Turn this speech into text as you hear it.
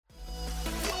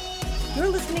You're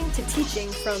listening to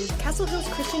teaching from Castle Hills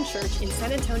Christian Church in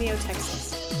San Antonio,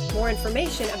 Texas. More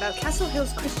information about Castle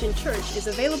Hills Christian Church is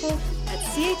available at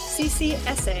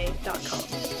chccsa.com.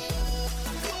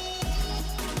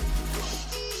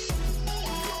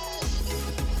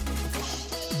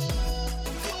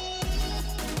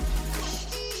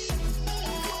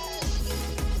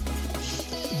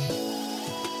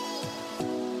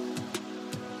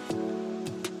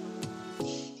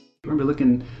 We're going to be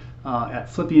looking at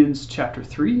Philippians chapter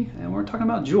 3, and we're talking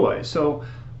about joy. So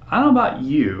I don't know about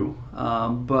you,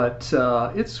 but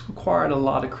it's required a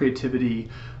lot of creativity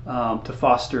to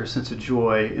foster a sense of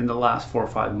joy in the last 4 or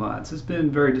 5 months. It's been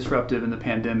very disruptive in the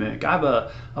pandemic. I have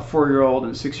a 4-year-old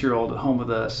and a 6-year-old at home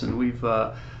with us, and we've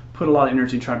put a lot of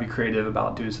energy in trying to be creative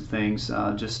about doing some things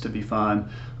just to be fun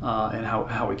and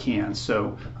how we can.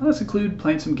 So let's include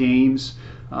playing some games.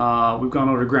 We've gone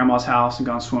over to Grandma's house and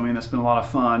gone swimming. That's been a lot of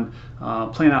fun.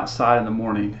 Playing outside in the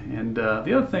morning. And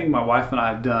the other thing my wife and I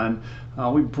have done,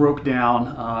 we broke down,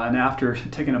 and after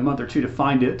taking a month or two to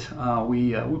find it,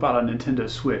 we bought a Nintendo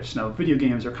Switch. Now, video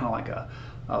games are kind of like a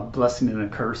blessing and a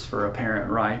curse for a parent,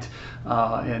 right?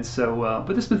 And so,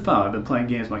 but it's been fun. I've been playing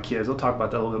games with my kids. I'll talk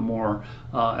about that a little bit more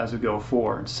as we go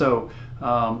forward. So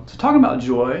talking about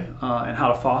joy and how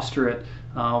to foster it,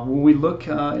 when we look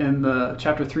in the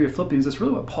chapter 3 of Philippians, that's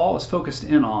really what Paul is focused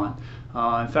in on.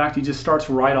 In fact, he just starts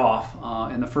right off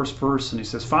in the first verse, and he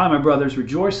says, "Finally, my brothers,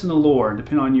 rejoice in the Lord."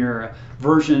 Depending on your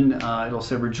version, it'll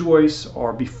say rejoice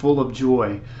or be full of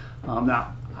joy.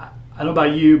 Now, I don't know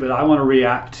about you, but I want to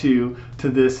react to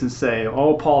this and say,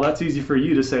 "Oh, Paul, that's easy for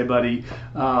you to say, buddy.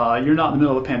 You're not in the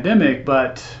middle of a pandemic."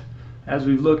 But as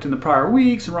we've looked in the prior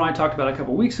weeks, and Ryan talked about a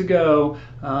couple weeks ago,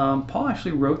 Paul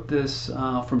actually wrote this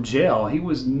from jail. He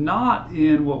was not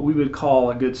in what we would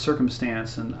call a good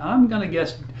circumstance, and I'm going to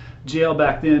guess jail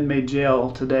back then made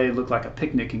jail today look like a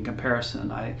picnic in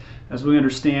comparison. As we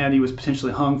understand, he was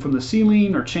potentially hung from the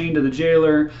ceiling or chained to the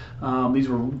jailer. These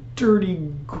were dirty,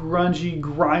 grungy,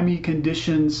 grimy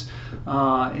conditions,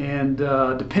 and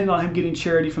depended on him getting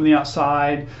charity from the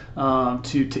outside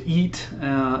to eat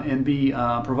and be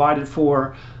provided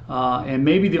for. And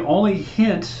maybe the only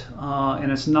hint,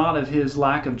 and it's not of his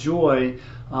lack of joy,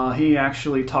 he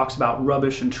actually talks about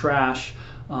rubbish and trash,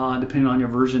 depending on your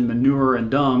version, manure and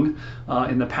dung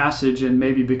in the passage, and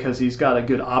maybe because he's got a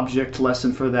good object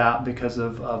lesson for that because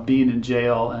of being in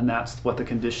jail, and that's what the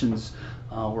conditions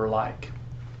were like.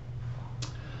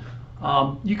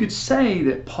 You could say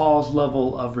that Paul's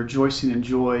level of rejoicing and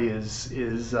joy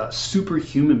is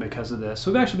superhuman because of this.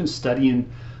 So we've actually been studying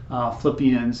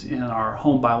Philippians in our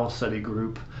home Bible study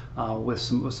group with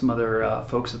some other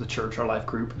folks at the church, our life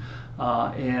group.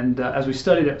 And as we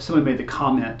studied it, someone made the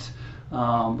comment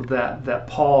that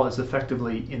Paul is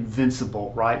effectively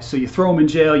invincible, right? So you throw him in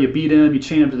jail, you beat him, you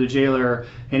chain him to the jailer,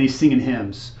 and he's singing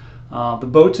hymns. The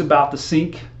boat's about to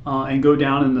sink and go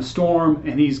down in the storm,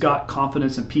 and he's got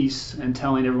confidence and peace and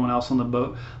telling everyone else on the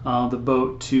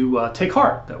boat to take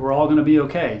heart, that we're all going to be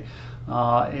okay.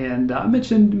 And I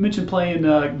mentioned playing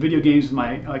video games with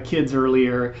my kids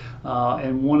earlier,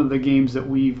 and one of the games that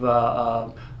we've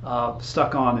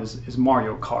stuck on is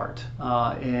Mario Kart,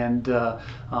 and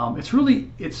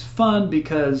it's fun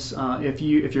because if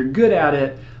you're good at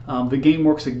it, the game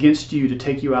works against you to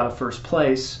take you out of first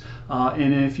place,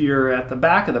 and if you're at the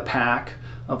back of the pack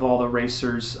of all the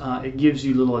racers, it gives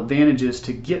you little advantages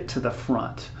to get to the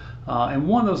front. And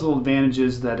one of those little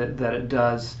advantages that it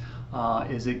does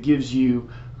is it gives you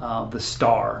the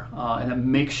star, and it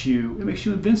makes you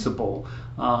invincible,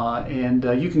 and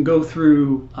you can go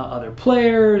through other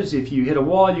players. If you hit a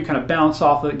wall, you kind of bounce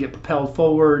off it, get propelled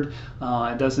forward.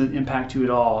 It doesn't impact you at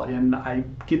all, and I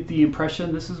get the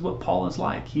impression this is what Paul is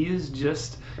like. He is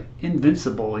just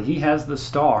invincible. He has the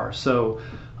star. So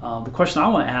the question I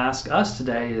want to ask us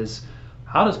today is,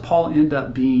 how does Paul end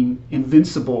up being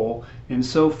invincible and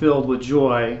so filled with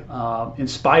joy in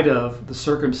spite of the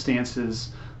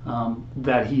circumstances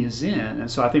that he is in? And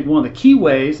so I think one of the key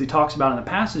ways he talks about in the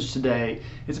passage today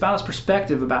is about his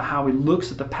perspective about how he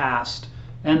looks at the past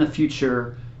and the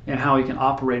future and how he can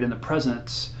operate in the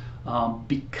present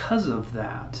because of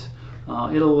that.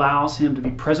 It allows him to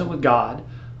be present with God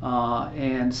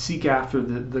and seek after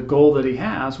the goal that he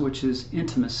has, which is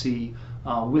intimacy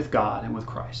with God and with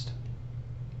Christ.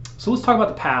 So let's talk about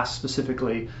the past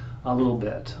specifically a little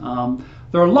bit.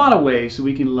 There are a lot of ways that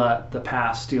we can let the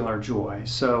past steal our joy.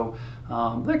 So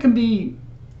that can be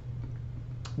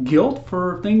guilt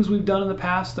for things we've done in the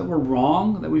past that were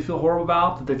wrong, that we feel horrible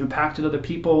about, that they've impacted other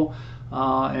people.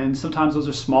 And sometimes those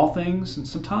are small things, and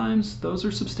sometimes those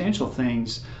are substantial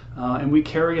things, and we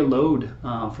carry a load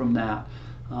from that.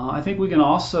 I think we can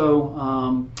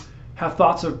also have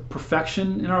thoughts of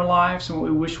perfection in our lives and what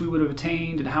we wish we would have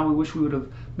attained and how we wish we would have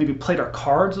maybe played our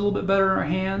cards a little bit better in our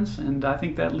hands. And I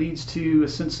think that leads to a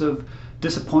sense of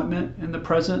disappointment in the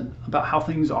present about how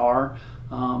things are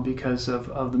because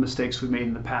of the mistakes we made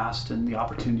in the past and the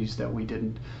opportunities that we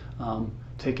didn't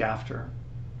take after.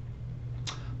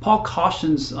 Paul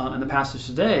cautions in the passage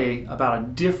today about a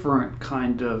different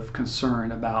kind of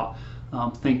concern about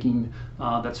thinking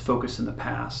that's focused in the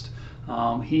past.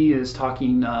 He is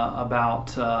talking about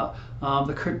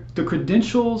the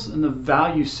credentials and the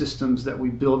value systems that we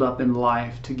build up in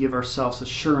life to give ourselves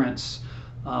assurance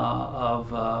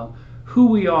of who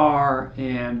we are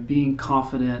and being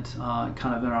confident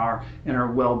kind of in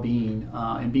our well-being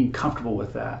and being comfortable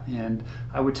with that. And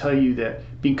I would tell you that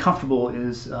being comfortable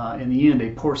is in the end a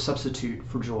poor substitute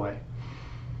for joy.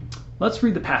 Let's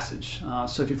read the passage.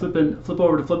 So if you flip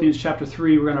over to Philippians chapter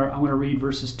 3, I'm going to read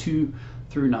verses 2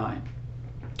 through 9.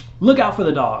 Look out for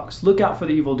the dogs. Look out for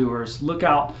the evildoers. Look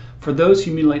out for those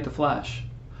who mutilate the flesh.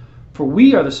 For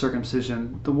we are the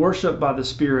circumcision, the worship by the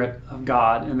Spirit of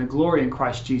God, and the glory in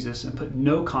Christ Jesus, and put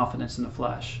no confidence in the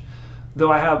flesh.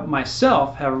 Though I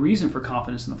myself have a reason for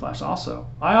confidence in the flesh also.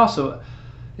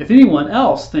 If anyone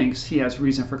else thinks he has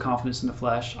reason for confidence in the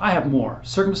flesh, I have more.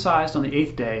 Circumcised on the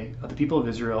 8th day of the people of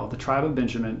Israel, of the tribe of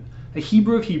Benjamin, a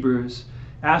Hebrew of Hebrews,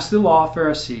 as to the law, a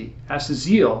Pharisee, as to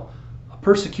zeal, a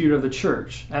persecutor of the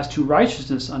church, as to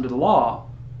righteousness under the law,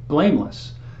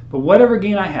 blameless. But whatever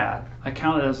gain I had, I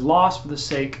counted as loss for the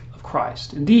sake of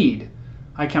Christ. Indeed,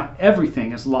 I count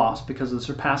everything as loss because of the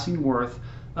surpassing worth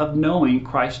of knowing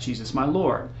Christ Jesus my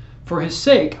Lord. For his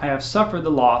sake I have suffered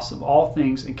the loss of all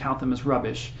things and count them as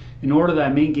rubbish, in order that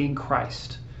I may gain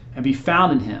Christ, and be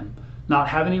found in him, not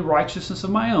having any righteousness of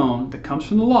my own that comes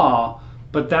from the law,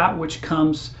 but that which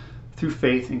comes through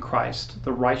faith in Christ,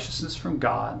 the righteousness from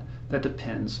God that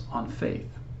depends on faith.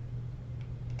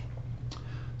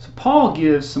 So Paul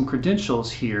gives some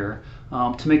credentials here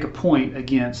to make a point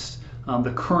against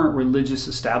the current religious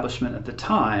establishment at the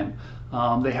time.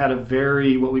 They had a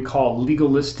very, what we call,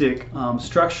 legalistic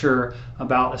structure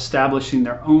about establishing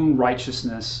their own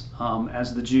righteousness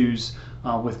as the Jews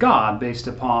with God, based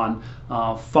upon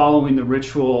following the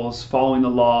rituals, following the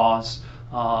laws,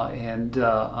 and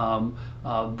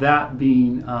that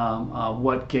being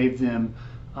what gave them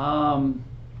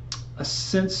a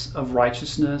sense of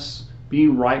righteousness,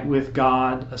 being right with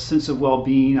God, a sense of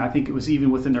well-being. I think it was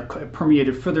even within their,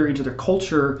 permeated further into their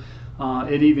culture.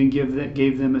 It even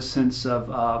gave them a sense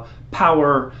of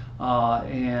power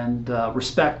and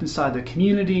respect inside the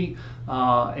community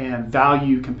and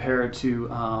value compared to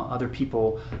other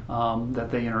people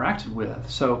that they interacted with.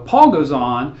 So Paul goes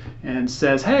on and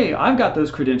says, hey, I've got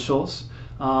those credentials.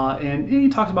 And he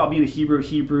talks about being a Hebrew of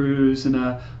Hebrews and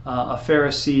a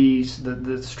Pharisee,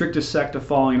 the strictest sect of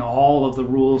following all of the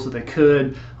rules that they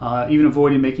could, even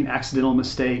avoiding making accidental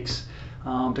mistakes.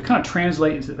 To kind of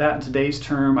translate into that in today's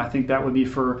term, I think that would be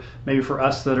maybe for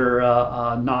us that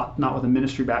are not with a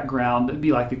ministry background, it'd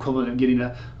be like the equivalent of getting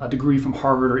a degree from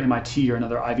Harvard or MIT or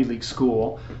another Ivy League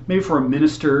school. Maybe for a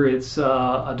minister, it's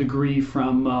a degree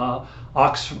from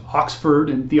Oxford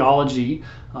in theology,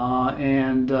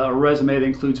 and a resume that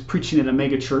includes preaching at a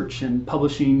mega church and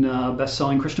publishing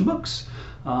best-selling Christian books.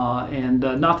 And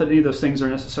not that any of those things are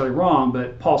necessarily wrong,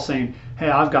 but Paul's saying,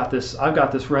 hey, I've got this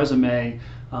resume.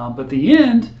 But the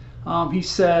end, he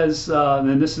says,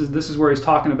 and this is where he's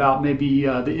talking about maybe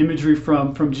the imagery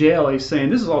from jail. He's saying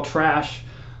this is all trash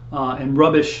and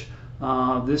rubbish.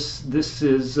 This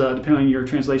is, depending on your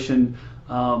translation,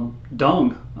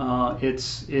 dung.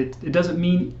 It doesn't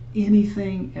mean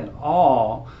anything at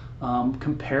all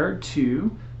compared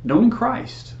to knowing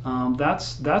Christ.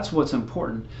 That's what's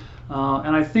important.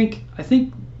 And I think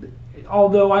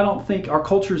although I don't think our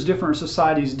culture is different, our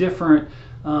society is different,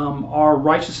 our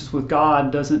righteousness with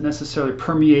God doesn't necessarily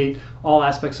permeate all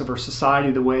aspects of our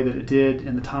society the way that it did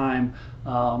in the time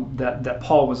that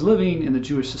Paul was living in the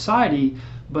Jewish society.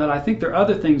 But I think there are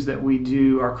other things that we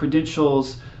do, our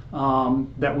credentials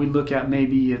that we look at.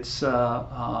 Maybe it's in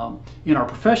our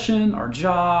profession, our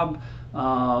job,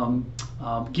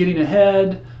 getting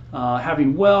ahead,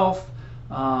 having wealth.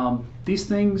 These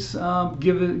things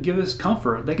give us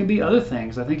comfort. They can be other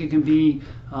things. I think it can be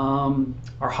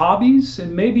our hobbies,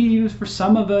 and maybe for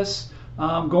some of us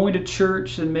going to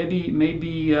church, and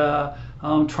maybe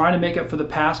trying to make up for the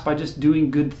past by just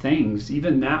doing good things.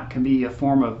 Even that can be a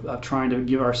form of trying to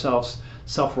give ourselves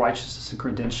self-righteousness and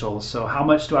credentials. So how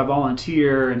much do I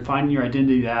volunteer, and finding your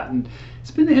identity that. And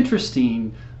it's been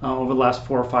interesting over the last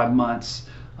 4 or 5 months.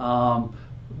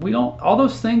 we don't. All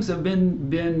those things have been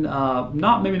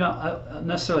not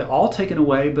necessarily all taken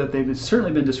away, but they've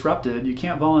certainly been disrupted. You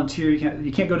can't volunteer.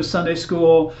 You can't go to Sunday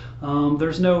school.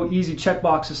 There's no easy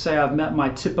checkbox to say I've met my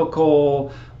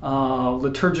typical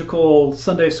liturgical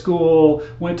Sunday school,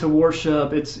 went to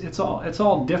worship. It's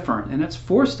all different, and it's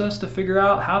forced us to figure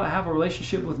out how to have a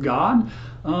relationship with God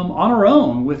on our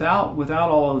own, without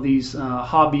all of these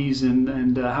hobbies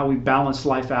and how we balance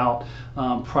life out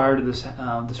prior to this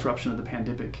disruption of the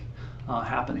pandemic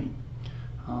happening.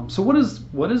 So what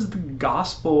does the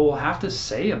gospel have to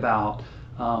say about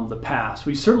the past?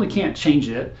 We certainly can't change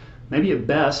it. Maybe at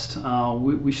best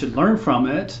we should learn from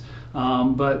it.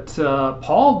 But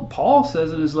Paul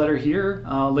says in his letter here,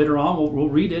 later on, we'll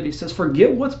read it. He says,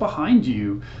 forget what's behind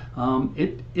you.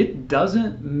 It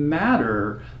doesn't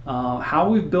matter how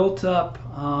we've built up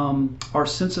our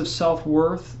sense of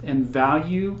self-worth and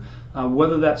value,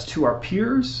 whether that's to our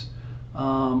peers,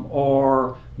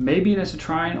 or maybe it's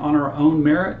trying on our own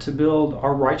merit to build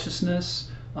our righteousness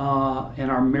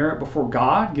and our merit before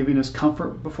God, giving us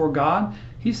comfort before God.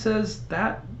 He says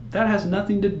that has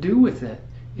nothing to do with it.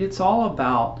 It's all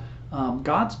about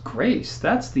God's grace.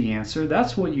 That's the answer.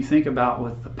 That's what you think about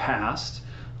with the past.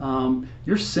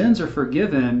 Your sins are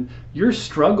forgiven. Your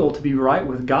struggle to be right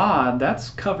with God,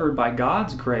 that's covered by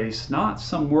God's grace, not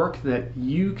some work that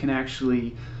you can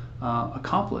actually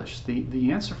accomplish.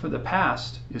 The answer for the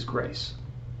past is grace.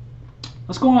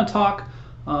 Let's go on and talk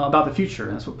about the future.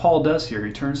 And that's what Paul does here.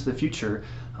 He turns to the future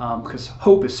because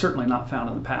hope is certainly not found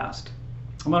in the past.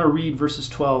 I'm going to read verses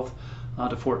 12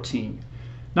 to 14.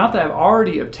 Not that I've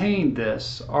already obtained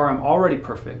this, or I'm already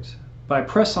perfect, but I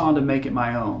press on to make it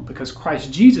my own, because Christ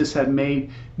Jesus had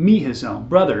made me his own.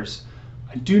 Brothers,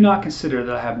 I do not consider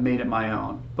that I have made it my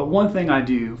own. But one thing I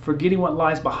do, forgetting what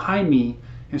lies behind me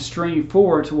and straining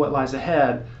forward to what lies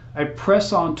ahead, I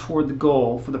press on toward the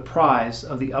goal for the prize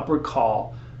of the upward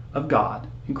call of God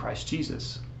in Christ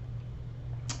Jesus.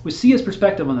 We see his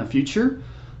perspective on the future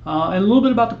and a little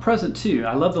bit about the present too.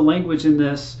 I love the language in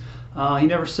this. He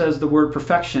never says the word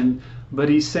perfection, but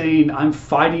he's saying I'm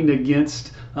fighting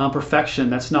against perfection.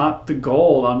 That's not the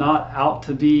goal. I'm not out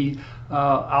to be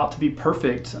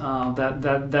perfect.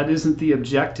 That isn't the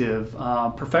objective.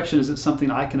 Perfection isn't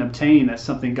something I can obtain. That's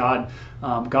something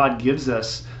God gives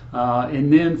us.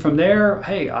 And then from there,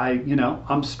 hey,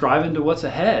 I'm striving to what's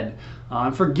ahead.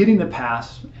 I'm forgetting the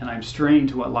past and I'm straining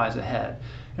to what lies ahead.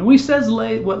 And when he says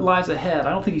what lies ahead, I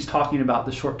don't think he's talking about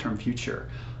the short-term future.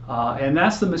 And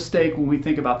that's the mistake when we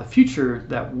think about the future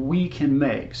that we can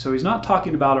make. So he's not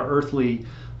talking about our earthly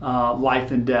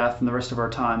life and death and the rest of our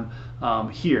time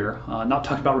here. Not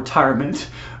talking about retirement.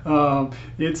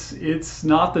 It's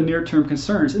not the near-term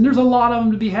concerns. And there's a lot of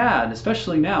them to be had,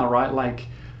 especially now, right? Like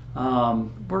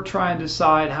we're trying to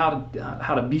decide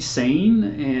how to be sane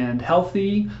and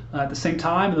healthy at the same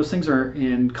time. And those things are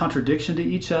in contradiction to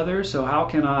each other. So how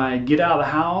can I get out of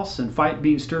the house and fight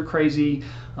being stir crazy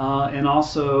and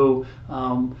also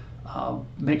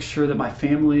make sure that my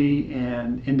family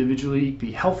and individually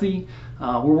be healthy?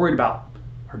 We're worried about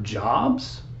our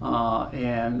jobs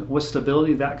and what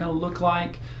stability that's going to look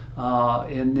like.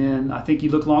 And then I think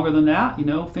you look longer than that,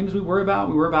 things we worry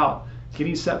about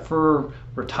getting set for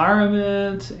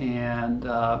retirement and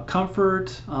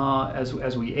comfort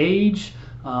as we age,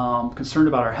 concerned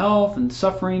about our health and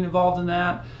suffering involved in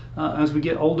that as we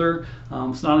get older.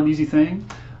 It's not an easy thing.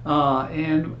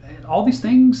 And all these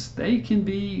things, they can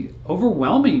be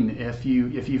overwhelming if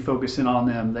you focus in on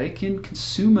them. They can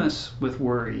consume us with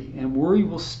worry, and worry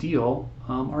will steal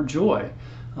our joy.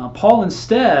 Paul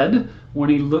instead, when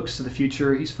he looks to the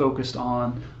future, he's focused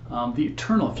on the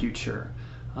eternal future.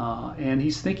 And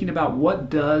he's thinking about what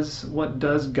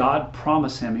does God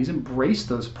promise him. He's embraced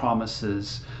those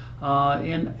promises.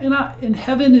 And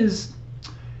heaven is,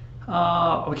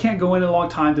 we can't go into a long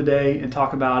time today and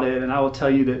talk about it, and I will tell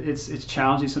you that it's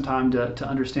challenging sometimes to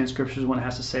understand scriptures when it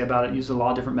has to say about it. It uses a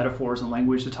lot of different metaphors and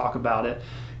language to talk about it.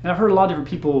 And I've heard a lot of different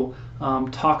people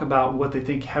talk about what they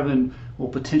think heaven will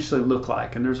potentially look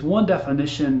like. And there's one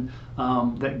definition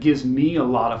that gives me a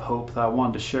lot of hope that I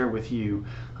wanted to share with you.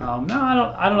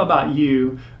 Now, I don't know about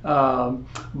you,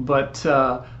 but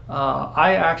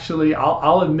I actually,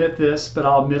 I'll admit this, but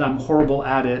I'll admit I'm horrible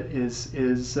at it,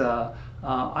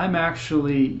 I'm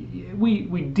actually,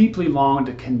 we deeply long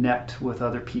to connect with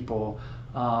other people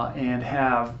and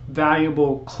have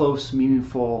valuable, close,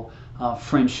 meaningful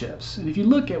friendships. And if you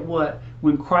look at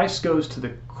when Christ goes to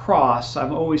the cross,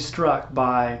 I'm always struck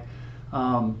by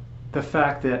the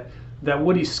fact that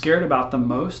what he's scared about the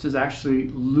most is actually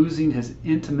losing his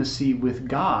intimacy with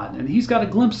God. And he's got a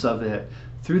glimpse of it.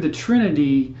 Through the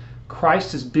Trinity,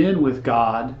 Christ has been with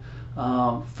God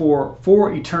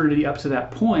for eternity up to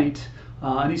that point.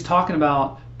 And he's talking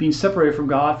about being separated from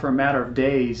God for a matter of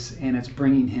days, and it's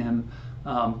bringing him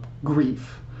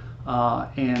grief.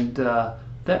 And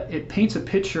that it paints a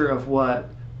picture of what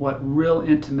real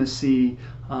intimacy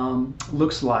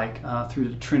looks like through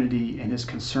the Trinity and his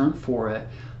concern for it.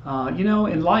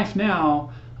 In life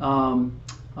now,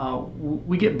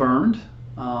 we get burned.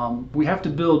 We have to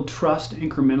build trust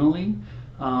incrementally.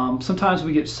 Sometimes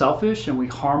we get selfish and we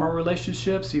harm our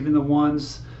relationships, even the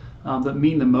ones that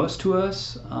mean the most to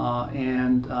us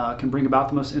and can bring about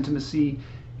the most intimacy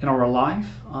in our life.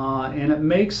 And it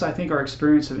makes, I think, our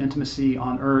experience of intimacy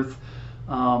on earth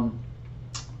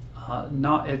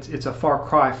it's a far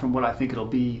cry from what I think it'll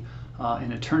be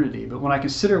in eternity. But when I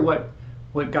consider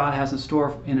what God has in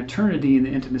store in eternity and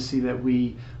the intimacy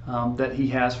that He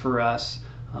has for us,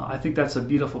 I think that's a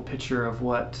beautiful picture of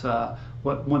what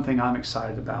one thing I'm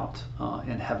excited about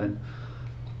in heaven.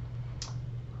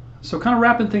 So, kind of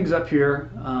wrapping things up here,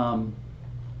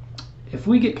 if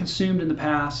we get consumed in the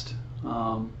past,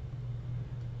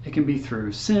 it can be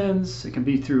through sins, it can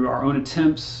be through our own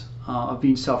attempts of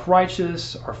being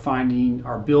self-righteous,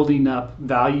 or building up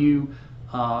value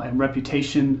and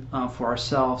reputation for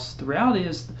ourselves. The reality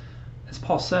is, as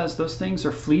Paul says, those things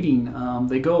are fleeting.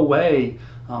 They go away.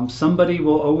 Somebody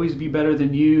will always be better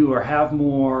than you, or have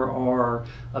more, or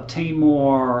obtain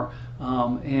more.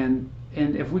 And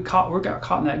if we got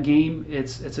caught in that game,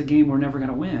 it's a game we're never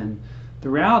going to win. The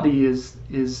reality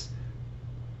is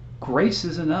grace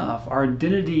is enough. Our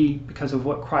identity, because of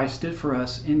what Christ did for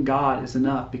us in God, is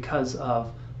enough because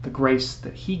of the grace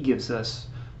that He gives us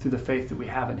through the faith that we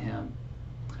have in Him.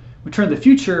 We turn to the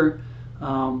future.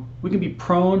 We can be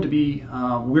prone to be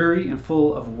weary and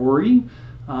full of worry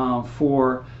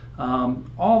for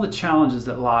all the challenges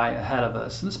that lie ahead of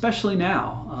us, and especially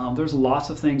now. There's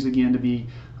lots of things again to be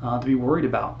worried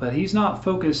about. But He's not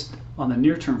focused on the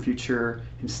near-term future.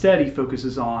 Instead, He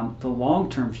focuses on the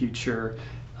long-term future.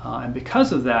 And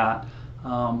because of that,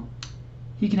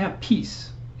 he can have peace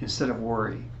instead of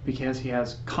worry, because he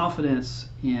has confidence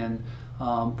in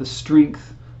the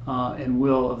strength and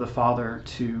will of the Father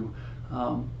to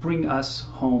bring us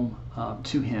home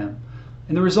to Him.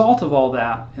 And the result of all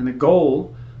that, and the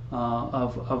goal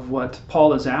of what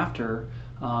Paul is after,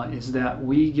 is that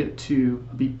we get to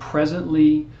be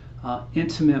presently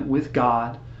intimate with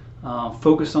God,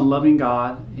 focused on loving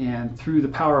God, and through the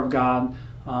power of God,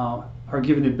 are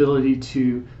given the ability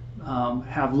to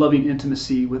have loving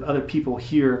intimacy with other people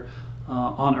here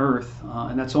on earth,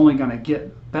 and that's only going to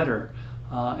get better.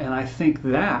 And I think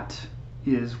that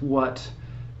is what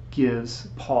gives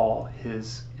Paul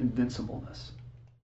his invincibleness.